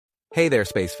Hey there,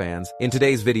 space fans. In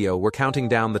today's video, we're counting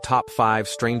down the top 5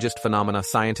 strangest phenomena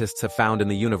scientists have found in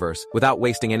the universe. Without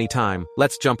wasting any time,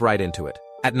 let's jump right into it.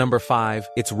 At number 5,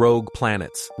 it's rogue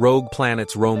planets. Rogue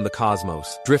planets roam the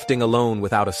cosmos, drifting alone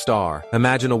without a star.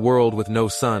 Imagine a world with no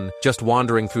sun, just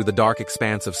wandering through the dark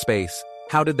expanse of space.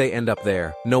 How did they end up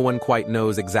there? No one quite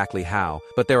knows exactly how,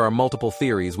 but there are multiple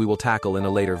theories we will tackle in a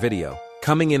later video.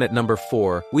 Coming in at number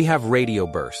 4, we have radio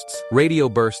bursts. Radio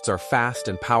bursts are fast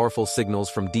and powerful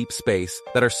signals from deep space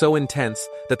that are so intense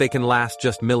that they can last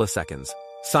just milliseconds.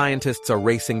 Scientists are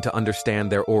racing to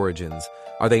understand their origins.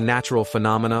 Are they natural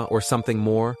phenomena or something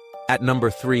more? At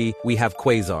number 3, we have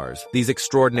quasars. These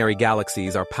extraordinary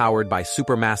galaxies are powered by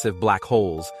supermassive black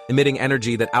holes, emitting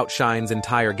energy that outshines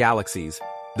entire galaxies.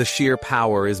 The sheer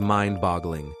power is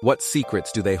mind-boggling. What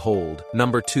secrets do they hold?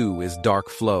 Number 2 is dark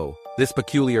flow. This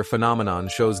peculiar phenomenon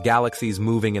shows galaxies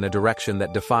moving in a direction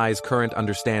that defies current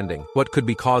understanding. What could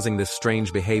be causing this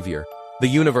strange behavior? The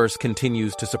universe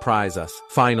continues to surprise us.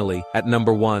 Finally, at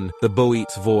number 1, the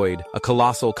Boötes Void, a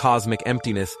colossal cosmic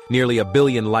emptiness nearly 1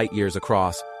 billion light-years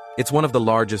across. It's one of the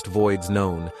largest voids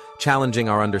known, challenging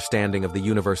our understanding of the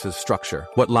universe's structure.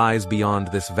 What lies beyond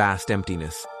this vast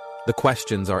emptiness? The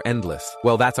questions are endless.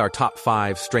 Well, that's our top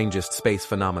 5 strangest space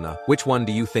phenomena. Which one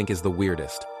do you think is the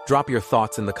weirdest? Drop your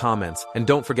thoughts in the comments, and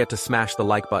don't forget to smash the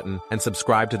like button and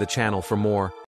subscribe to the channel for more.